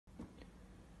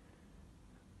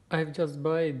I've just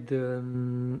bought the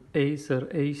Acer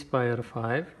Aspire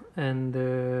 5 and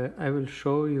I will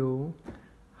show you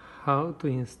how to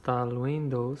install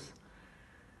Windows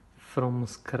from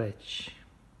scratch.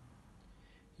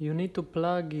 You need to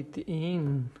plug it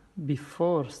in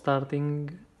before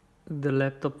starting the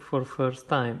laptop for first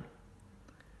time.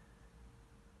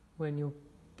 When you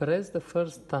press the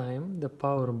first time the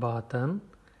power button,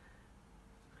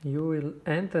 you will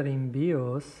enter in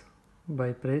BIOS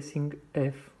by pressing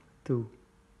F2.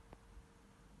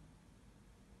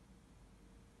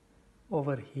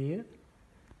 Over here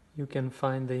you can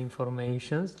find the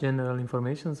general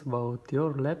informations about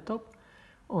your laptop.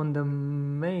 On the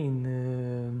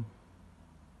main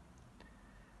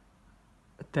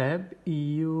tab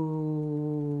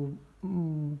you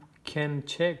can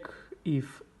check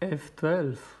if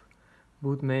F12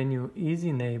 boot menu is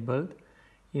enabled.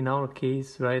 In our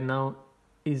case right now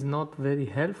is not very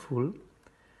helpful.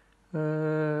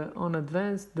 On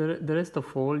advanced, the rest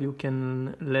of all you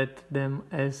can let them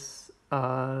as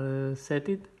set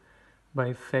it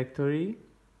by factory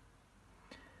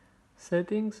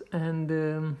settings, and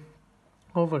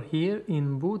over here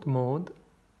in boot mode,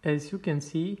 as you can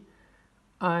see,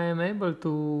 I am able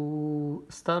to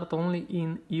start only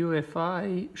in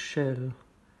UEFI shell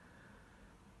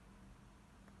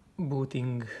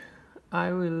booting.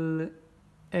 I will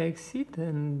exit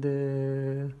and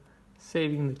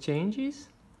saving the changes,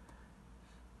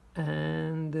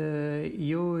 and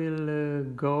you will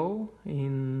go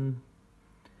in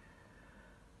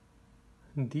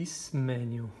this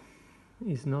menu.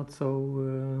 It's not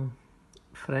so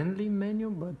friendly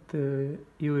menu, but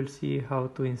you will see how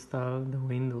to install the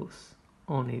Windows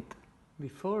on it.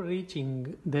 Before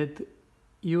reaching that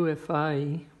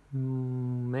UEFI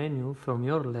menu from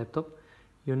your laptop,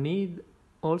 you need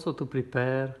also to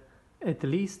prepare at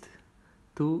least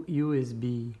 2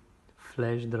 USB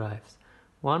flash drives.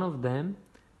 One of them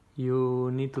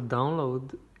you need to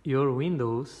download your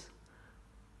Windows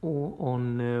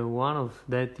on one of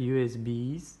that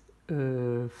USB's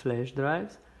flash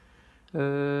drives.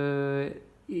 That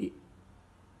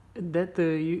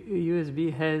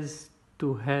USB has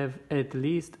to have at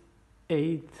least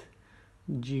 8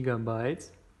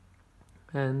 gigabytes,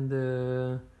 and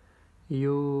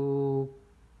you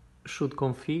should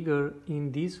configure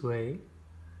in this way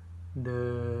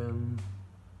the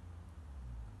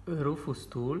Rufus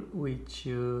tool, which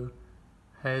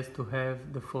has to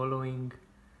have the following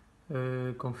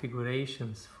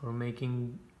configurations for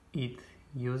making it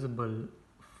usable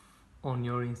on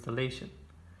your installation.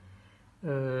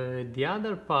 The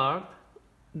other part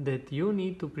that you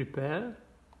need to prepare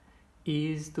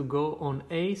is to go on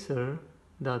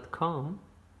acer.com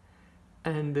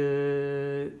and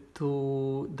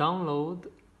to download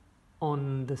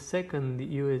on the second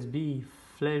USB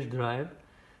flash drive,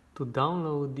 to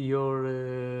download your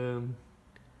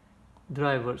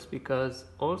drivers, because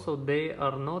also they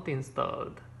are not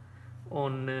installed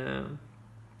on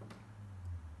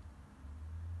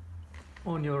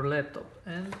your laptop.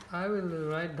 And I will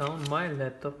write down my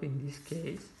laptop in this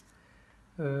case,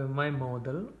 my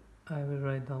model. I will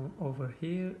write down over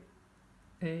here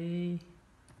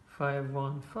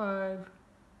A515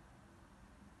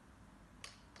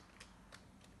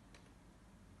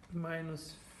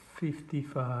 minus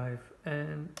 55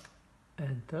 and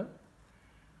enter.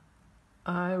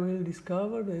 I will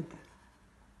discover that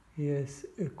yes,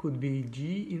 it could be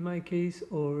G in my case,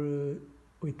 or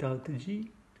without a G.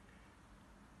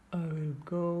 I will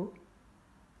go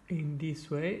in this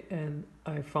way and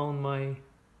I found my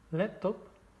laptop.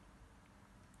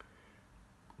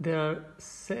 There are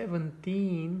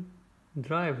 17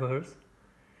 drivers.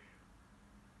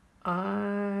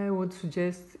 I would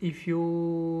suggest, if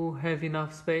you have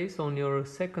enough space on your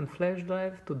second flash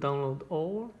drive, to download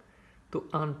all, to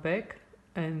unpack,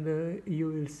 and you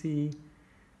will see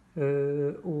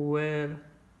where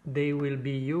they will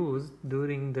be used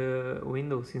during the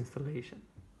Windows installation.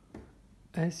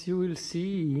 As you will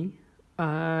see,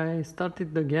 I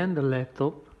started again the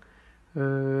laptop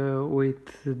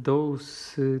with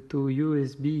those 2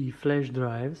 USB flash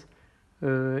drives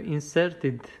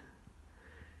inserted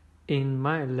in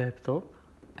my laptop,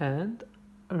 and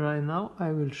right now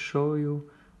I will show you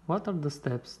what are the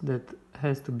steps that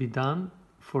has to be done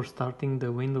for starting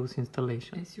the Windows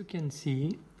installation. As you can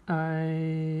see,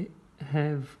 I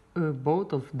have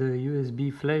both of the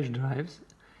USB flash drives,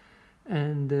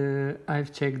 and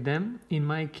I've checked them. In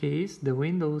my case, the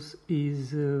Windows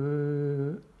is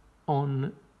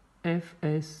on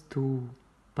FS2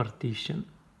 partition.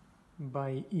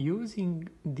 By using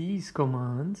these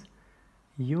commands,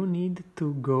 you need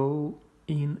to go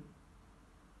in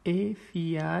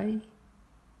AFI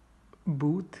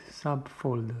boot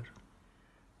subfolder.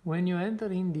 When you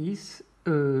enter in this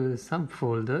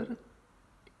subfolder,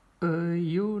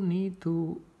 you need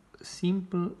to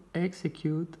simply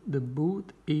execute the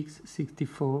boot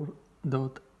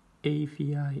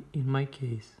x64.avi in my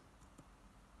case.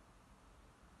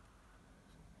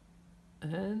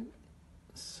 And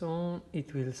soon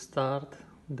it will start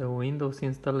the Windows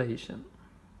installation.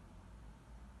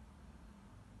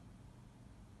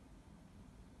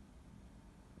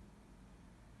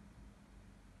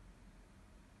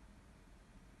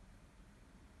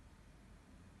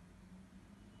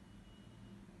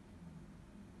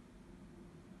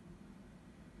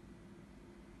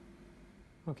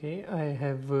 Okay, I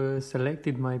have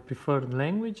selected my preferred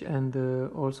language, and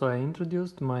also I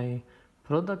introduced my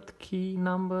product key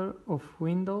number of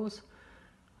Windows,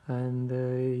 and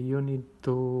you need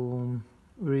to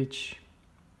reach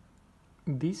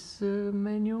this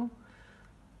menu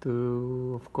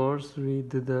to, of course, read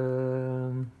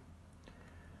the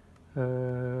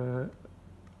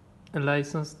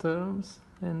license terms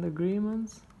and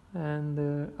agreements, and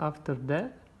after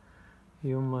that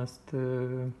you must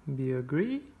be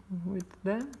agree with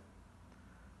them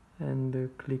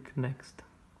and click next.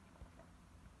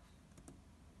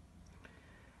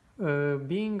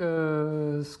 Being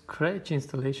a scratch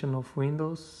installation of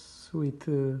Windows with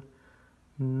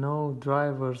no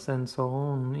drivers and so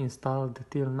on installed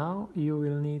till now, you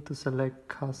will need to select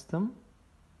custom,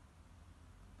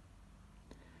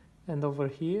 and over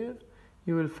here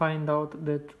you will find out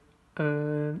that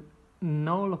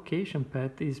no location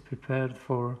path is prepared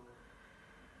for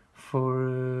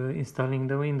installing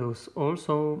the Windows.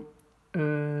 Also,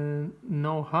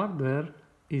 no hardware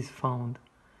is found.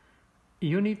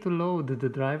 You need to load the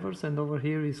drivers, and over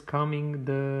here is coming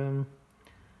the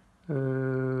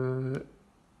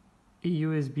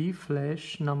USB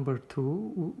flash number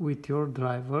 2 with your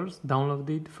drivers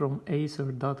downloaded from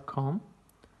acer.com,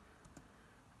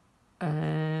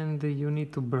 and you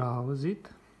need to browse it.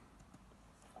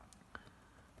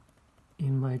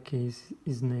 In my case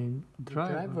is named driver.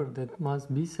 The driver that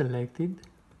must be selected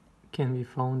can be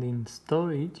found in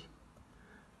storage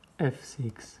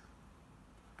F6,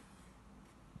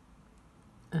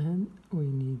 and we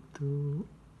need to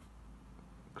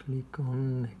click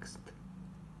on next.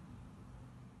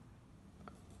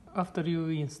 After you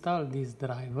install this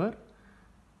driver,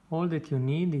 all that you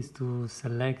need is to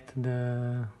select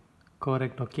the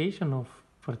correct location of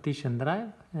partition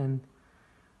drive and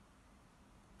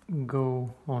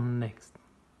go on next.